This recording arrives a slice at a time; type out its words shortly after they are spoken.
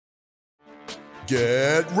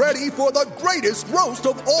Get ready for the greatest roast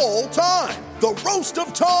of all time, the Roast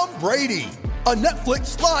of Tom Brady, a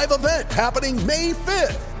Netflix live event happening May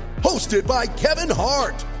 5th. Hosted by Kevin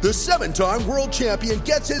Hart, the 7-time world champion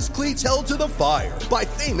gets his cleats held to the fire by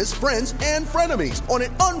famous friends and frenemies on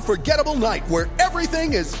an unforgettable night where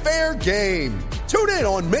everything is fair game. Tune in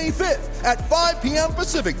on May 5th at 5 p.m.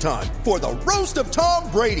 Pacific time for the Roast of Tom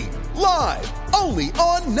Brady, live only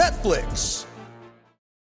on Netflix.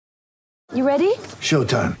 You ready?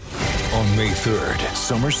 Showtime. On May 3rd,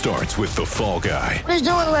 summer starts with The Fall Guy. What are you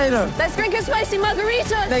doing later? Let's drink a spicy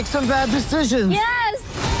margarita. Make some bad decisions. Yes!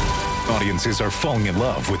 Audiences are falling in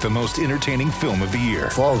love with the most entertaining film of the year.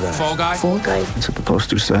 Fall Guy. Fall Guy? Fall guy. That's what the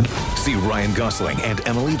poster said. See Ryan Gosling and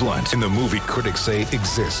Emily Blunt in the movie critics say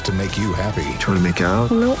exists to make you happy. Trying to make it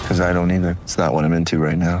out? Nope. Because I don't either. It's not what I'm into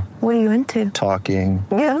right now. What are you into? Talking.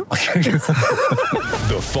 Yeah.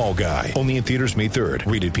 The Fall Guy. Only in theaters May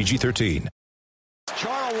 3rd. Rated PG-13.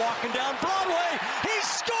 Chara walking down Broadway. He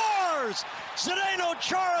scores! Zdeno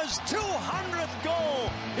Chara's 200th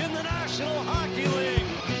goal in the National Hockey League.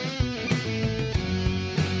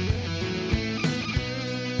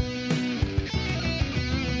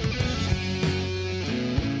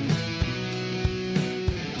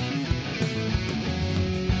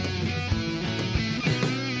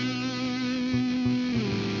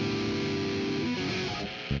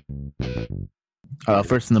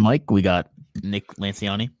 First in the mic, we got Nick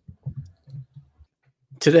Lanciani.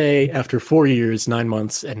 Today, after 4 years, 9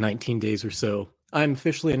 months, and 19 days or so, I'm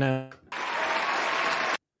officially announced.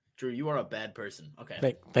 Drew, you are a bad person.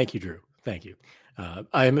 Okay. Thank you, Drew. Thank you.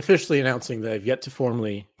 I am officially announcing that I've yet to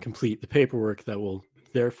formally complete the paperwork that will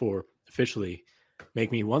therefore officially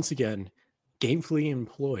make me once again gainfully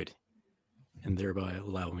employed and thereby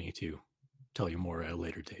allow me to tell you more at a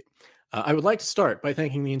later date. I would like to start by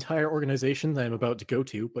thanking the entire organization that I'm about to go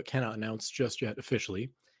to, but cannot announce just yet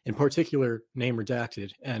officially. In particular, name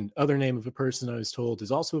redacted, and other name of a person I was told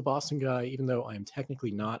is also a Boston guy, even though I am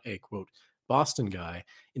technically not a, quote, Boston guy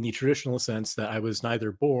in the traditional sense that I was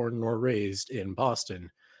neither born nor raised in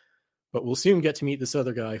Boston. But we'll soon get to meet this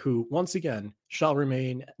other guy who, once again, shall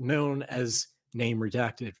remain known as name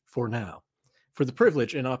redacted for now, for the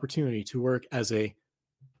privilege and opportunity to work as a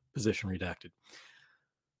position redacted.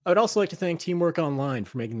 I would also like to thank Teamwork Online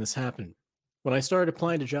for making this happen. When I started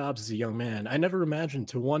applying to jobs as a young man, I never imagined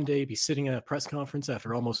to one day be sitting at a press conference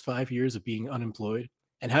after almost 5 years of being unemployed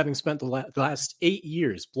and having spent the last 8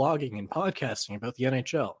 years blogging and podcasting about the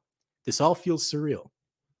NHL. This all feels surreal.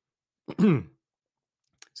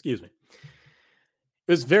 Excuse me.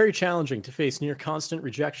 It was very challenging to face near constant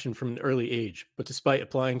rejection from an early age, but despite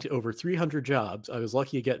applying to over 300 jobs, I was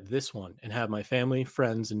lucky to get this one and have my family,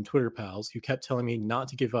 friends, and Twitter pals who kept telling me not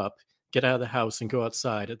to give up, get out of the house and go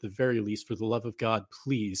outside at the very least. For the love of God,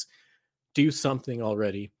 please do something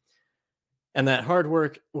already. And that hard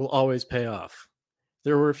work will always pay off.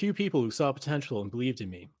 There were a few people who saw potential and believed in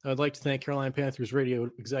me. I'd like to thank Carolina Panthers radio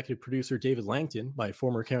executive producer David Langton, my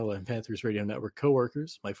former Carolina Panthers radio network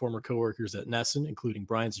coworkers, my former coworkers at Nesson, including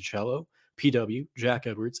Brian Zachello, PW, Jack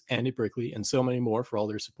Edwards, Andy Brickley, and so many more for all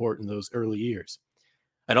their support in those early years.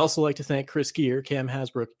 I'd also like to thank Chris Gear, Cam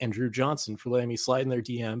Hasbrook, and Drew Johnson for letting me slide in their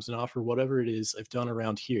DMs and offer whatever it is I've done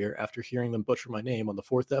around here after hearing them butcher my name on the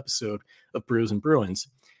 4th episode of Brews and Bruins,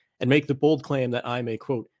 and make the bold claim that I'm a,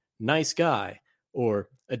 quote, nice guy, or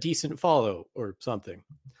a decent follow, or something.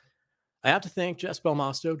 I have to thank Jess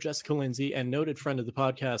Belmosto, Jessica Lindsay, and noted friend of the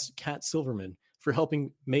podcast, Kat Silverman, for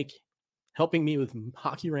helping me with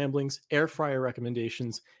hockey ramblings, air fryer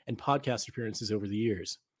recommendations, and podcast appearances over the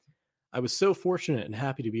years. I was so fortunate and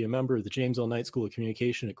happy to be a member of the James L. Knight School of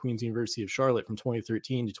Communication at Queen's University of Charlotte from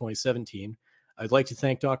 2013 to 2017. I'd like to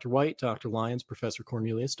thank Dr. White, Dr. Lyons, Professor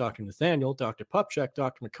Cornelius, Dr. Nathaniel, Dr. Pupchek,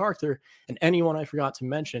 Dr. MacArthur, and anyone I forgot to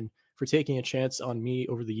mention for taking a chance on me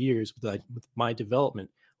over the years with my development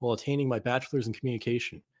while attaining my bachelor's in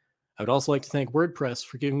communication. I would also like to thank WordPress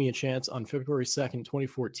for giving me a chance on February 2nd,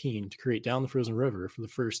 2014 to create Down the Frozen River for the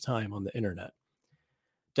first time on the internet.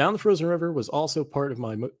 Down the Frozen River was also part of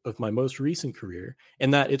my most recent career, in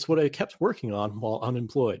that it's what I kept working on while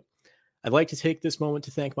unemployed. I'd like to take this moment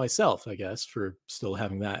to thank myself, I guess, for still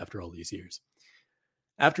having that after all these years.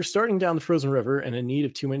 After starting Down the Frozen River and in need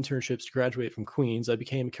of 2 internships to graduate from Queens, I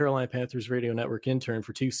became a Carolina Panthers Radio Network intern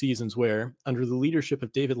for 2 seasons where, under the leadership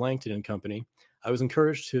of David Langton and company, I was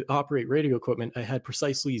encouraged to operate radio equipment I had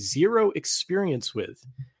precisely 0 experience with.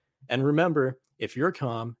 And remember, if you're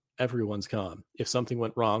calm, everyone's calm if something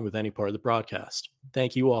went wrong with any part of the broadcast.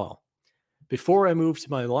 Thank you all. Before I move to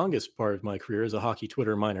my longest part of my career as a hockey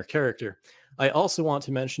Twitter minor character, I also want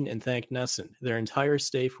to mention and thank Nesson. Their entire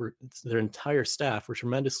staff were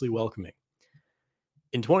tremendously welcoming.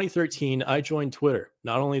 In 2013, I joined Twitter.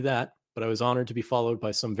 Not only that, but I was honored to be followed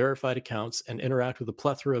by some verified accounts and interact with a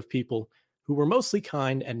plethora of people who were mostly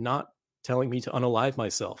kind and not telling me to unalive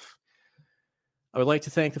myself. I would like to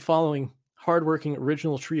thank the following hardworking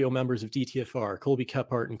original trio members of DTFR, Colby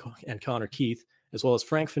Kephart and Connor Keith, as well as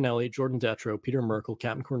Frank Finelli, Jordan Detro, Peter Merkel,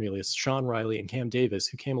 Captain Cornelius, Sean Riley, and Cam Davis,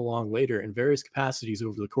 who came along later in various capacities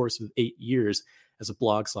over the course of 8 years as a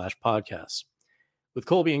blog/podcast. With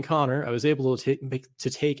Colby and Connor, I was able to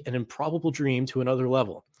take an improbable dream to another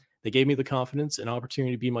level. They gave me the confidence and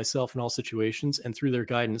opportunity to be myself in all situations, and through their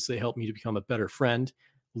guidance, they helped me to become a better friend,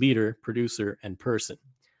 leader, producer, and person.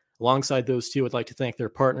 Alongside those two, I'd like to thank their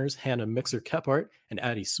partners, Hannah Mixer Kephart and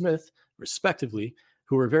Addie Smith, respectively,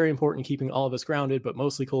 who were very important in keeping all of us grounded, but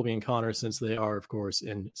mostly Colby and Connor, since they are, of course,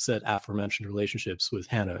 in said aforementioned relationships with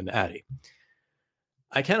Hannah and Addie.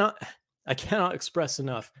 I cannot express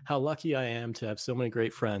enough how lucky I am to have so many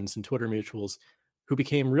great friends and Twitter mutuals who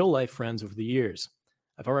became real-life friends over the years.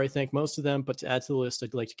 I've already thanked most of them, but to add to the list,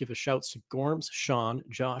 I'd like to give a shout to Gorms, Sean,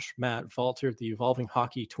 Josh, Matt, Valter, the Evolving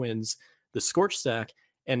Hockey Twins, the Scorch Stack,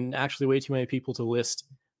 and actually way too many people to list,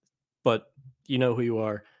 but you know who you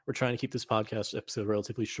are. We're trying to keep this podcast episode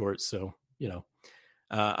relatively short, so,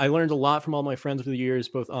 I learned a lot from all my friends over the years,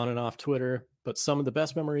 both on and off Twitter, but some of the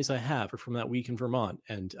best memories I have are from that week in Vermont,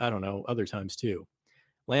 and I don't know, other times too.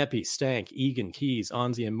 Lampy, Stank, Egan, Keys,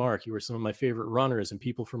 Onzi, and Mark, you were some of my favorite runners and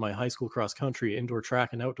people from my high school cross country, indoor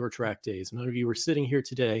track, and outdoor track days. None of you were sitting here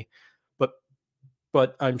today,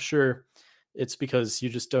 but I'm sure it's because you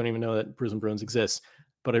just don't even know that Bruce and Bruins exists.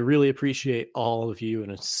 But I really appreciate all of you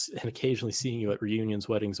and occasionally seeing you at reunions,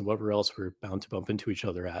 weddings, and whatever else we're bound to bump into each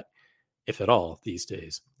other at, if at all, these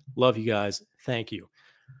days. Love you guys. Thank you.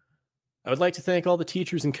 I would like to thank all the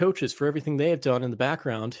teachers and coaches for everything they have done in the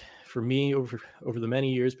background for me over the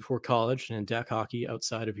many years before college and in deck hockey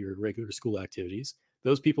outside of your regular school activities.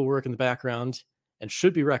 Those people work in the background and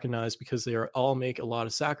should be recognized because they all make a lot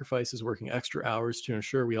of sacrifices, working extra hours to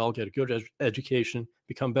ensure we all get a good education,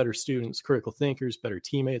 become better students, critical thinkers, better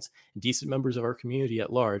teammates, and decent members of our community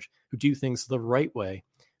at large who do things the right way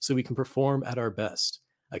so we can perform at our best.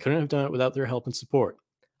 I couldn't have done it without their help and support.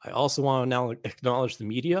 I also want to now acknowledge the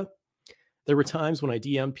media. There were times when I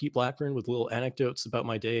DM'd Pete Blackburn with little anecdotes about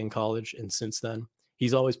my day in college, and since then,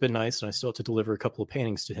 he's always been nice, and I still have to deliver a couple of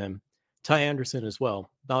paintings to him. Ty Anderson as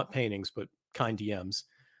well. Not paintings, but kind DMs.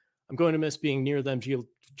 I'm going to miss being near them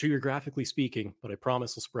geographically speaking, but I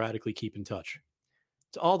promise I'll sporadically keep in touch.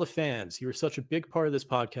 To all the fans, you are such a big part of this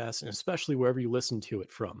podcast, and especially wherever you listen to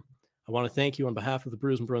it from. I want to thank you on behalf of the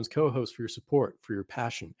Brews and Bruins co-hosts for your support, for your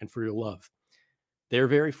passion, and for your love. They are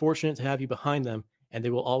very fortunate to have you behind them, and they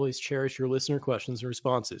will always cherish your listener questions and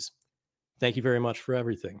responses. Thank you very much for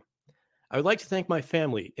everything. I would like to thank my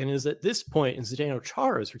family, and it is at this point in Zdeno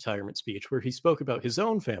Chara's retirement speech where he spoke about his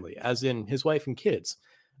own family, as in his wife and kids,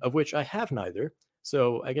 of which I have neither,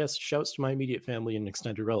 so I guess shouts to my immediate family and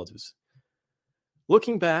extended relatives.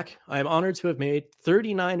 Looking back, I am honored to have made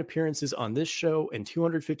 39 appearances on this show and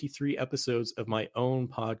 253 episodes of my own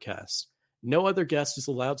podcast. No other guest is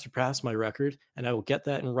allowed to surpass my record, and I will get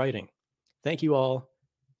that in writing. Thank you all.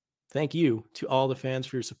 Thank you to all the fans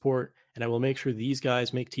for your support, and I will make sure these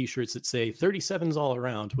guys make t-shirts that say 37s all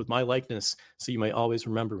around with my likeness so you may always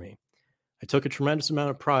remember me. I took a tremendous amount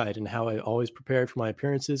of pride in how I always prepared for my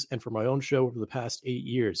appearances and for my own show over the past 8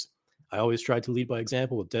 years. I always tried to lead by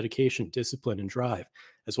example with dedication, discipline, and drive,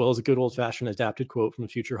 as well as a good old-fashioned adapted quote from the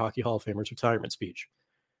future Hockey Hall of Famer's retirement speech.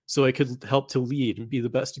 So I could help to lead and be the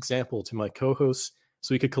best example to my co-hosts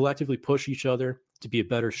so we could collectively push each other to be a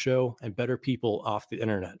better show and better people off the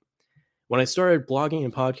internet. When I started blogging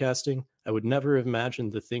and podcasting, I would never have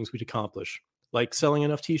imagined the things we'd accomplish, like selling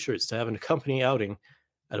enough t-shirts to have an company outing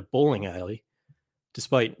at a bowling alley,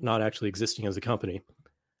 despite not actually existing as a company,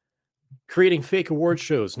 creating fake award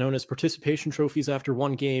shows known as participation trophies after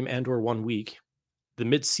one game and or 1 week, the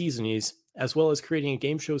mid-seasonies, as well as creating a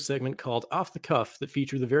game show segment called Off the Cuff that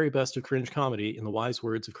featured the very best of cringe comedy in the wise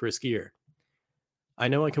words of Chris Gear. I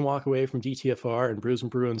know I can walk away from DTFR and Brews and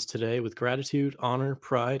Bruins today with gratitude, honor,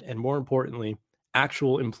 pride, and more importantly,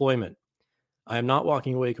 actual employment. I am not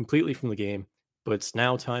walking away completely from the game, but it's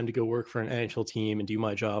now time to go work for an NHL team and do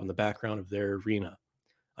my job in the background of their arena.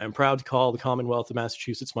 I am proud to call the Commonwealth of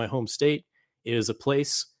Massachusetts my home state. It is a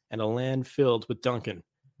place and a land filled with Duncan.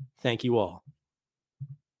 Thank you all.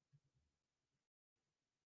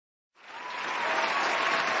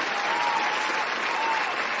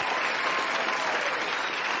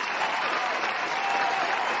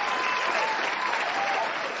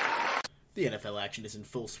 The The NFL action is in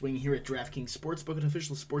full swing here at DraftKings Sportsbook, an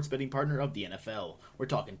official sports betting partner of the NFL. We're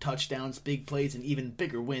talking touchdowns, big plays, and even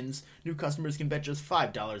bigger wins. New customers can bet just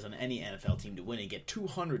 $5 on any NFL team to win and get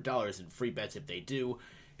 $200 in free bets if they do.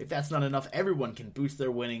 If that's not enough, everyone can boost their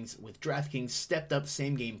winnings with DraftKings stepped-up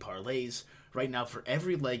same-game parlays. Right now, for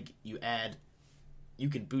every leg you add, you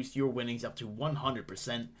can boost your winnings up to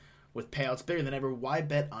 100%. With payouts bigger than ever, why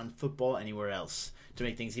bet on football anywhere else? To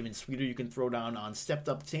make things even sweeter, you can throw down on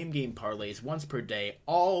stepped-up same-game parlays once per day,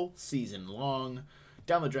 all season long.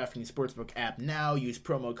 Download the DraftKings Sportsbook app now. Use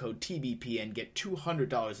promo code TBP and get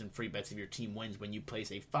 $200 in free bets if your team wins when you place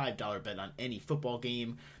a $5 bet on any football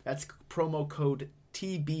game. That's promo code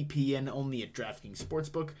TBPN only at DraftKings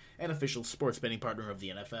Sportsbook, an official sports betting partner of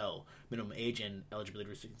the NFL. Minimum age and eligibility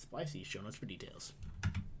restrictions apply. See show notes for details.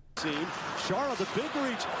 Chara, the big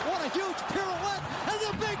reach. What a huge pirouette. And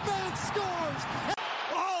the big man scores.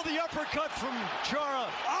 Oh, the uppercut from Chara.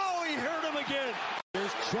 Oh, he hurt him again.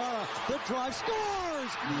 Here's Chara. The drive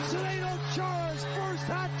scores. Zdeno Chara's first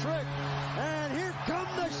hat trick. And here come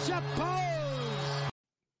the Chapeaus.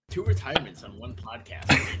 2 retirements on one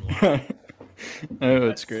podcast. Oh,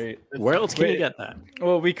 it's great. Where else can you get that?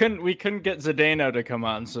 Well, we couldn't get Zdeno to come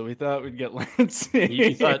on, so we thought we'd get Lance.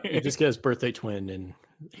 You thought you'd just get his birthday twin, and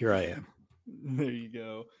here I am. There you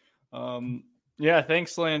go. Yeah,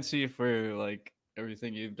 thanks, Lancey, for like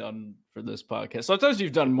everything you've done for this podcast. Sometimes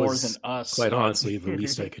you've done more than us. Quite honestly, the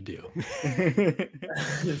least I could do.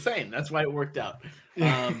 Same. That's why it worked out.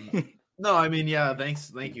 No, I mean, yeah,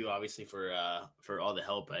 thank you, obviously, for all the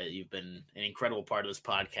help. You've been an incredible part of this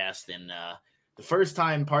podcast, and the first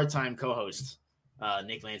time part-time co-host,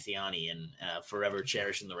 Nick Lanciani, and forever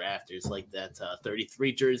cherished in the rafters, like that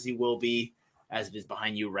 33 jersey will be, as it is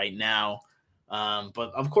behind you right now.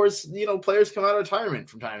 But of course, players come out of retirement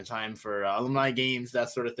from time to time for alumni games, that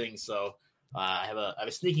sort of thing. So I have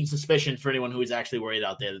a sneaking suspicion for anyone who is actually worried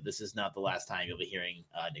out there that this is not the last time you'll be hearing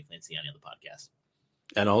Nick Lanciani on the podcast.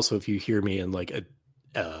 And also, if you hear me in like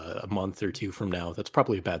a month or two from now, that's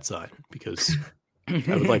probably a bad sign, because I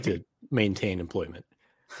would like to maintain employment.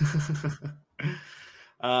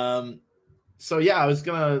 So yeah, I was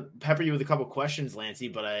gonna pepper you with a couple questions, Lancey,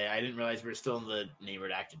 but I didn't realize we were still in the name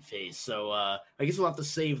redacted phase. So I guess we'll have to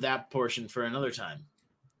save that portion for another time.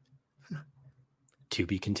 To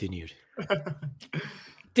be continued. We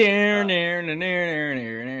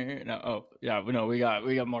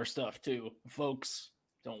got more stuff too, folks.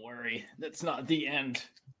 Don't worry, that's not the end.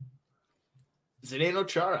 Zdeno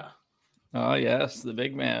Chara. Oh yes, the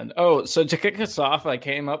big man. Oh, so to kick us off, I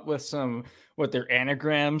came up with what they're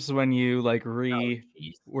anagrams when you like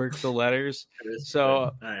rework the letters.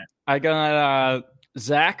 So right. I got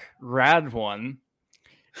Zach Radwan,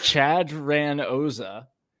 Chad Ranoza,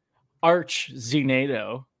 Arch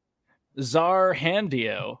Zenato, Czar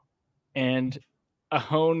Handio, and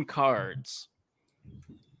Ahone Cards.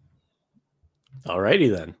 Alrighty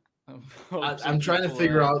then. I'm trying to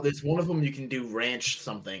figure out this. One of them you can do ranch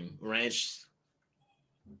something. Ranch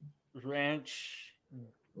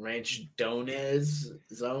Donez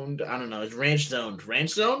zoned. I don't know. It's ranch zoned.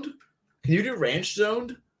 Ranch zoned? Can you do ranch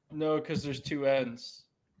zoned? No, because there's 2 ends.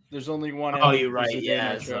 There's only one end. Oh, you're right.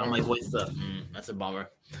 Yeah. So I'm like, what's the? That's a bummer.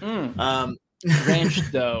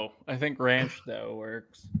 Ranch dough. I think ranch dough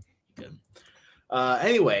works. Good.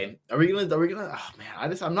 Anyway, are we gonna? Oh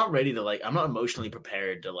man, I'm not ready to I'm not emotionally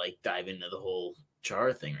prepared to dive into the whole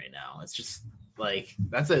Chara thing right now. It's just the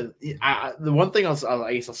one thing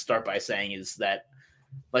I guess I'll start by saying is that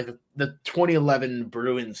the 2011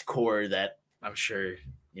 Bruins core that I'm sure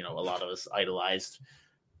a lot of us idolized.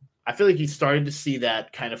 I feel like you started to see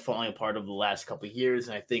that kind of falling apart over the last couple of years,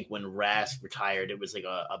 and I think when Rask retired, it was like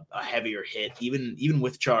a heavier hit, even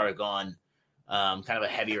with Chara gone, kind of a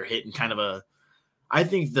heavier hit and kind of I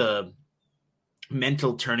think the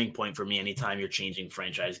mental turning point for me anytime you're changing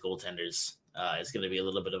franchise goaltenders is going to be a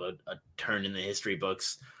little bit of a turn in the history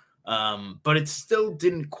books. But it still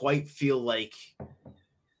didn't quite feel like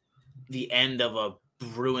the end of a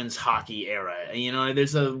Bruins hockey era.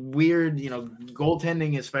 There's a weird,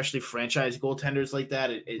 goaltending, especially franchise goaltenders like that.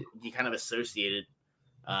 You kind of associate it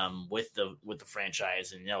with the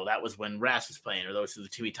franchise. And, that was when Rask was playing, or those were the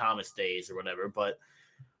Tui Thomas days or whatever. But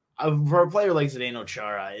for a player like Zdeno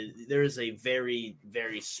Chara, there is a very,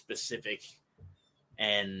 very specific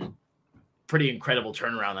and pretty incredible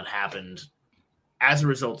turnaround that happened as a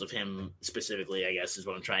result of him specifically, I guess is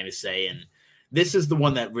what I'm trying to say. And this is the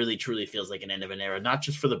one that really, truly feels like an end of an era, not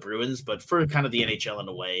just for the Bruins, but for kind of the NHL in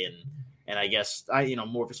a way. And I guess,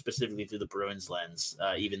 more specifically through the Bruins lens,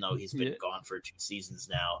 even though he's been gone for 2 seasons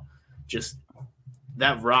now, just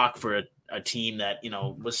that rock for a team that,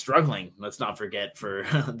 was struggling. Let's not forget for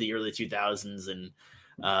the early 2000s. And,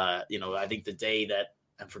 I think the day that,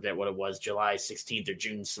 I forget what it was, July 16th or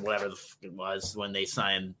June, whatever it was, when they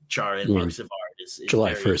signed Chara and Marc Savard is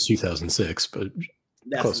July 1st, 2006, but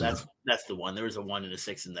that's the one. There was a 1 and a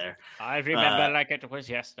 6 in there. I remember like it was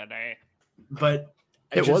yesterday. But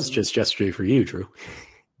it was just yesterday for you, Drew.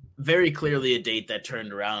 Very clearly a date that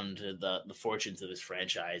turned around the fortunes of this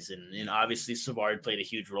franchise. And obviously Savard played a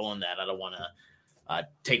huge role in that. I don't want to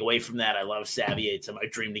take away from that. I love Xavier. It's my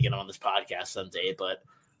dream to get on this podcast someday. But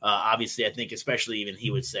obviously, I think especially even he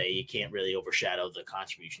would say you can't really overshadow the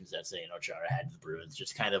contributions that Zdeno Chara had to the Bruins,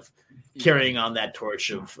 just kind of carrying on that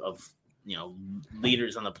torch of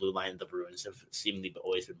leaders on the blue line the Bruins have seemingly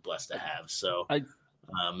always been blessed to have. So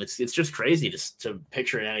it's just crazy to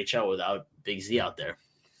picture an NHL without Big Z out there.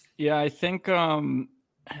 Yeah, I think I'm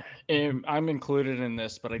included in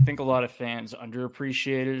this, but I think a lot of fans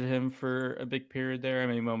underappreciated him for a big period there. I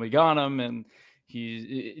mean, when we got him, and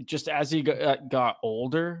he just as he got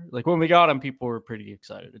older, like when we got him, people were pretty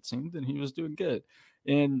excited, it seemed, and he was doing good.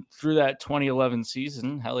 And through that 2011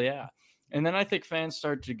 season, hell yeah. And then I think fans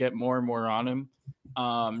started to get more and more on him,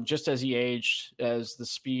 just as he aged, as the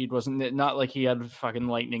speed wasn't, not like he had fucking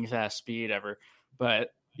lightning fast speed ever, but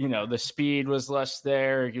the speed was less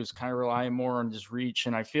there. He was kind of relying more on his reach.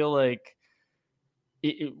 And I feel like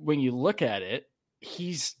when you look at it,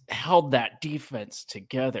 he's held that defense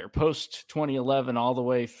together post 2011 all the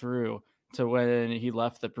way through to when he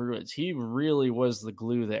left the Bruins. He really was the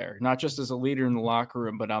glue there, not just as a leader in the locker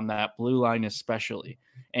room, but on that blue line especially,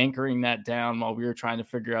 anchoring that down while we were trying to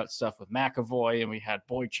figure out stuff with McAvoy, and we had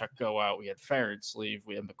Boychuk go out, we had Ferentz leave,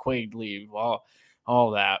 we had McQuaid leave,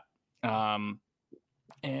 all that.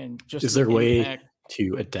 And just is there a way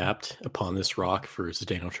to adapt upon this rock for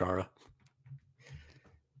Zdeno Chara?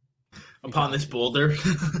 Upon this boulder.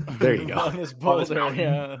 There you go. Upon this boulder,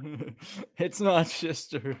 yeah. It's not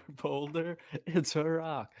just a boulder, it's a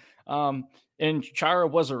rock. And Chara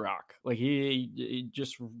was a rock. Like he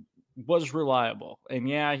just was reliable. And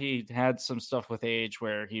yeah, he had some stuff with age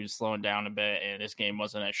where he was slowing down a bit and his game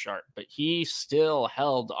wasn't as sharp, but he still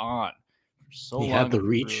held on. He had the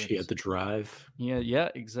reach, he had the drive. Yeah,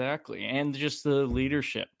 exactly. And just the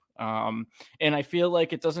leadership. And I feel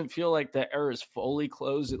like it doesn't feel like the era is fully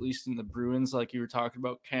closed, at least in the Bruins, like you were talking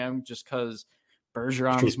about, Cam, just because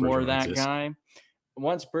Bergeron is more that guy.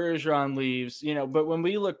 Once Bergeron leaves, but when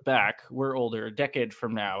we look back, we're older, a decade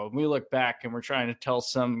from now, and we look back and we're trying to tell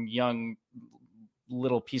some young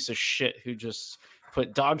little piece of shit who just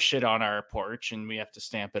put dog shit on our porch and we have to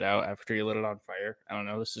stamp it out after you lit it on fire. I don't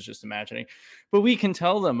know. This is just imagining, but we can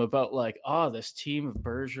tell them about this team of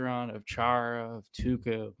Bergeron, of Chara, of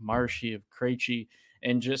Tuukka, of Marshy, of Krejci.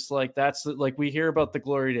 And just that's we hear about the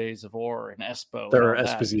glory days of Orr and Espo. There are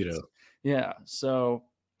Esposito. Yeah. So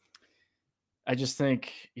I just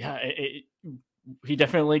think, he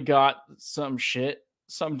definitely got some shit,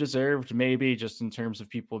 some deserved, maybe just in terms of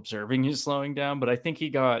people observing his slowing down, but I think he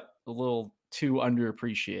got a little too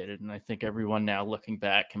underappreciated, and I think everyone now looking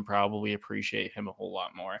back can probably appreciate him a whole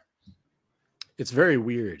lot more. It's very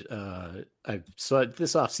weird. So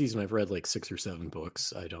this off season I've read 6 or 7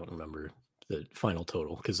 books. I don't remember the final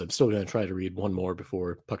total because I'm still going to try to read one more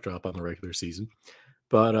before puck drop on the regular season.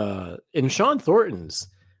 But in Sean Thornton's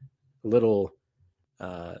little,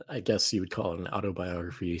 I guess you would call it an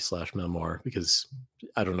autobiography / memoir, because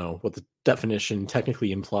I don't know what the definition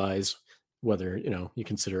technically implies, whether, you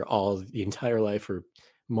consider the entire life or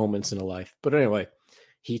moments in a life. But anyway,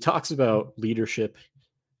 he talks about leadership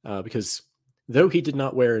because though he did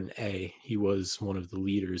not wear an A, he was one of the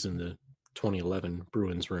leaders in the 2011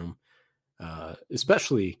 Bruins room,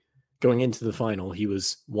 especially going into the final. He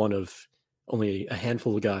was one of only a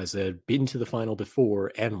handful of guys that had been to the final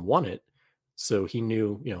before and won it. So he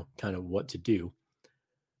knew, kind of what to do.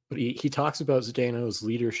 But he talks about Zdeno's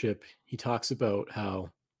leadership. He talks about how,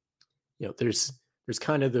 there's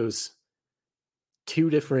kind of those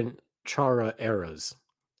two different Chara eras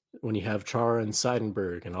when you have Chara and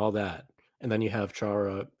Seidenberg and all that. And then you have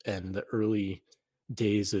Chara and the early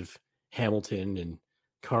days of Hamilton and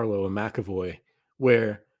Carlo and McAvoy,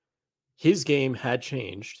 where his game had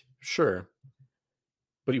changed, sure,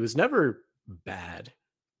 but he was never bad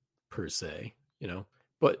per se,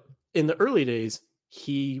 But in the early days,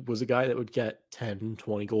 he was a guy that would get 10,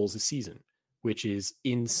 20 goals a season, which is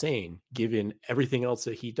insane given everything else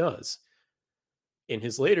that he does. In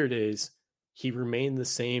his later days, he remained the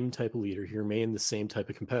same type of leader. He remained the same type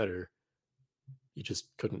of competitor. He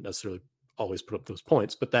just couldn't necessarily always put up those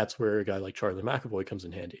points, but that's where a guy like Charlie McAvoy comes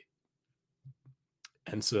in handy.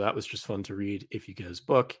 And so that was just fun to read. If you get his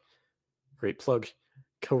book, great plug,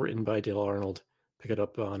 co-written by Dale Arnold. Pick it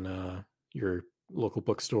up on your local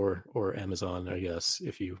bookstore or Amazon, I guess,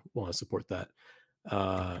 if you want to support that.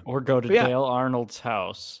 Or go to Dale Arnold's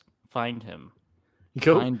house. Find him.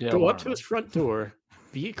 Go up to his front door,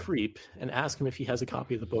 be a creep, and ask him if he has a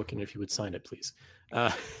copy of the book and if he would sign it, please.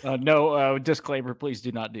 No, disclaimer, please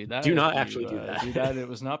do not do that. Do not actually do that. Do that. It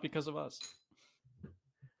was not because of us.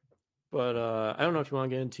 But I don't know if you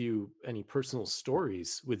want to get into any personal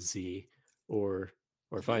stories with Z or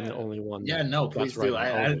find the only one. Yeah, no, please do.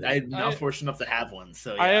 I'm not fortunate enough to have one.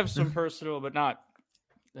 So yeah. I have some personal, but not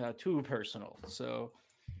too personal. So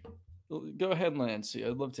go ahead, Lancey.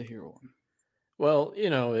 I'd love to hear one. Well,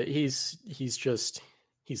 he's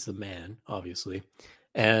the man, obviously.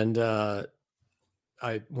 And when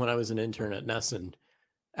I was an intern at Nesson,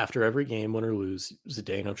 after every game, win or lose,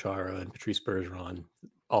 Zdeno Chara and Patrice Bergeron,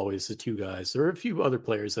 always the two guys. There were a few other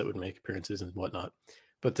players that would make appearances and whatnot,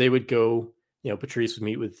 but they would go, Patrice would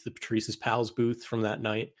meet with Patrice's pals booth from that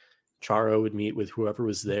night. Chara would meet with whoever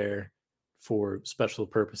was there for special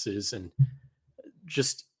purposes. And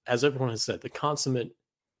just, as everyone has said, the consummate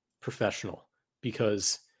professional,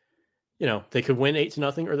 because, they could win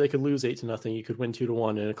 8-0 or they could lose 8-0. You could win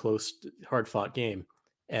 2-1 in a close, hard fought game.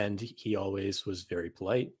 And he always was very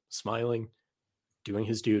polite, smiling, doing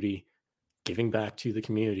his duty, giving back to the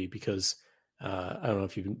community, because I don't know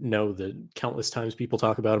if you know the countless times people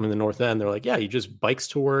talk about him in the North End. They're like, yeah, he just bikes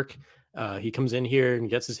to work. He comes in here and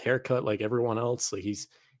gets his hair cut like everyone else. Like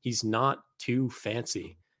he's not too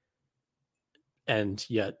fancy. And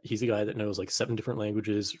yet he's a guy that knows like 7 different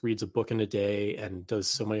languages, reads a book in a day, and does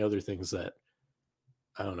so many other things that,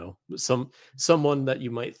 I don't know, someone that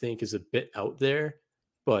you might think is a bit out there,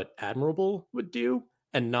 but admirable would do,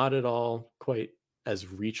 and not at all quite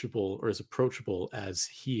as reachable or as approachable as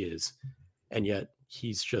he is. And yet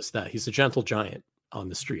he's just that. He's a gentle giant on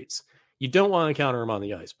the streets. You don't want to encounter him on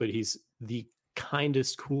the ice, but he's the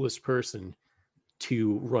kindest, coolest person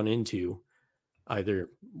to run into, either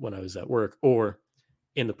when I was at work or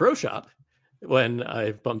in the pro shop, when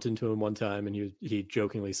I bumped into him one time and he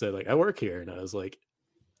jokingly said, like, I work here. And I was like,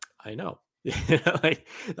 I know. Like,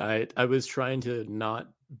 I was trying to not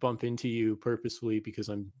bump into you purposefully because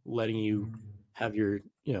I'm letting you have your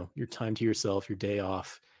time to yourself, your day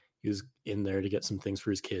off. He was in there to get some things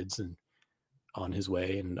for his kids and on his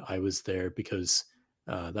way. And I was there because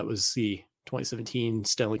that was the 2017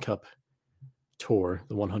 Stanley Cup tour,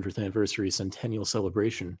 the 100th anniversary centennial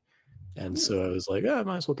celebration. And so I was like, I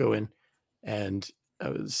might as well go in. And I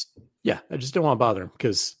just don't want to bother him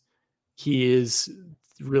because he is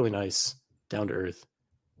really nice, down to earth,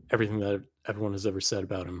 everything that everyone has ever said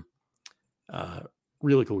about him.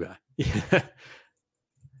 Really cool guy.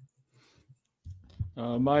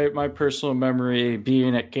 My personal memory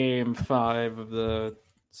being at Game 5 of the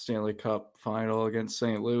Stanley Cup final against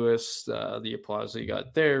St. Louis, the applause he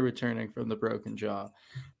got there, returning from the broken jaw,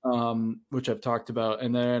 which I've talked about.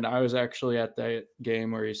 And then I was actually at that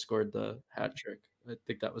game where he scored the hat trick. I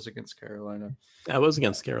think that was against Carolina. That was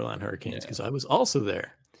against Carolina Hurricanes because I was also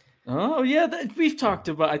there. Oh, yeah. We've talked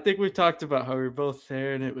about how we were both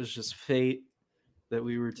there, and it was just fate that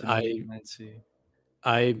we were to see.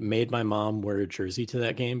 I made my mom wear a jersey to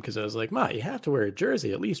that game because I was like, Ma, you have to wear a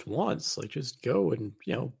jersey at least once. Like, just go and,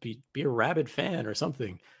 be a rabid fan or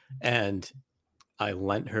something. And I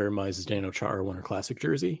lent her my Zdeno Chara Winter Classic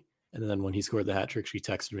jersey. And then when he scored the hat trick, she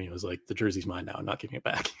texted me and was like, the jersey's mine now. I'm not giving it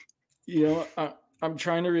back. I'm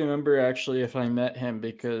trying to remember actually if I met him,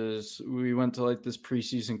 because we went to like this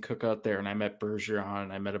preseason cookout there and I met Bergeron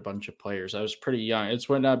and I met a bunch of players. I was pretty young. It's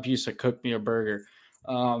when Busa cooked me a burger.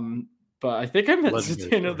 But I think I met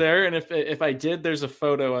Zdeno there, and if I did, there's a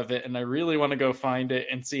photo of it, and I really want to go find it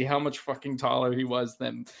and see how much fucking taller he was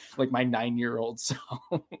than like my 9-year-old self.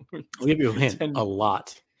 I'll give you a hint. A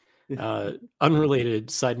lot.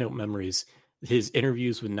 Unrelated side note memories. His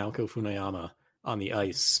interviews with Naoko Funayama on the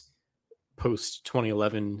ice post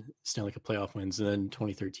 2011 Stanley Cup playoff wins, and then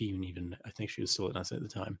 2013 even. I think she was still at Nesson at the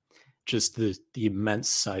time. Just the immense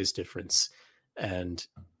size difference, and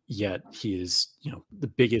yet he is, the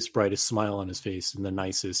biggest, brightest smile on his face and the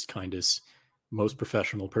nicest, kindest, most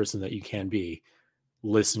professional person that you can be,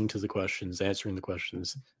 listening to the questions, answering the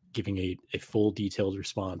questions, giving a full detailed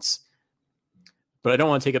response. But I don't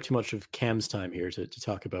want to take up too much of Cam's time here to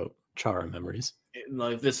talk about Chara memories.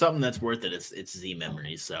 If there's something that's worth it, it's Z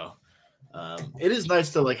memories. So it is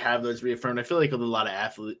nice to have those reaffirmed. I feel like with a lot of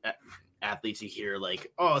athletes you hear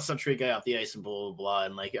such a great guy off the ice and blah, blah, blah.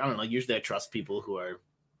 And I don't know, usually I trust people who are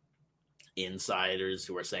insiders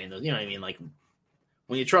who are saying those, you know what I mean?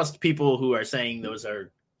 When you trust people who are saying those are,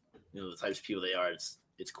 the types of people they are,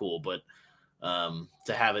 it's cool. But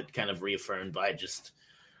to have it kind of reaffirmed by just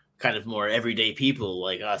kind of more everyday people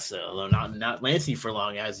like us, although not Lancey for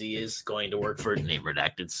long, as he is going to work for Name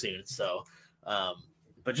Redacted soon. So,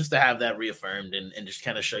 but just to have that reaffirmed and just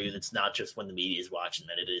kind of show you that it's not just when the media is watching,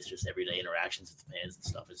 that it is just everyday interactions with the fans and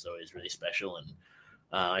stuff is always really special. And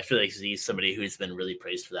I feel like he's somebody who's been really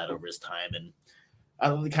praised for that over his time. And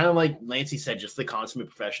kind of like Lancey said, just the consummate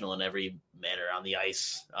professional in every manner on the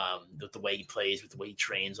ice, with the way he plays, with the way he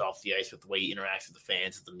trains off the ice, with the way he interacts with the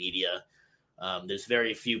fans, with the media. There's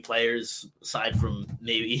very few players, aside from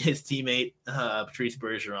maybe his teammate, Patrice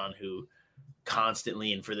Bergeron, who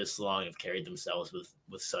constantly and for this long have carried themselves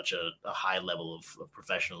with such a high level of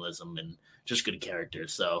professionalism and just good character.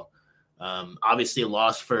 So obviously a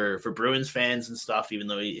loss for Bruins fans and stuff, even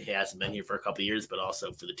though he hasn't been here for a couple of years, but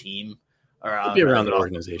also for the team. Or be around the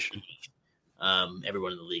organization.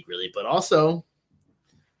 Everyone in the league, really. But also,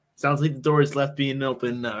 sounds like the door is being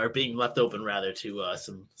left open rather to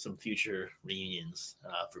some future reunions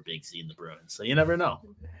for Big Z and the Bruins. So you never know.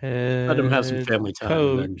 Let him have some family time.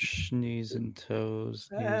 Coach, knees and toes.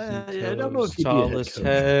 I don't know if he'd be a tallest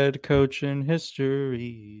head coach in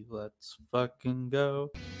history. Let's fucking go.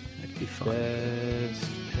 That could be fun.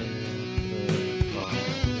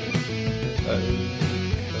 Best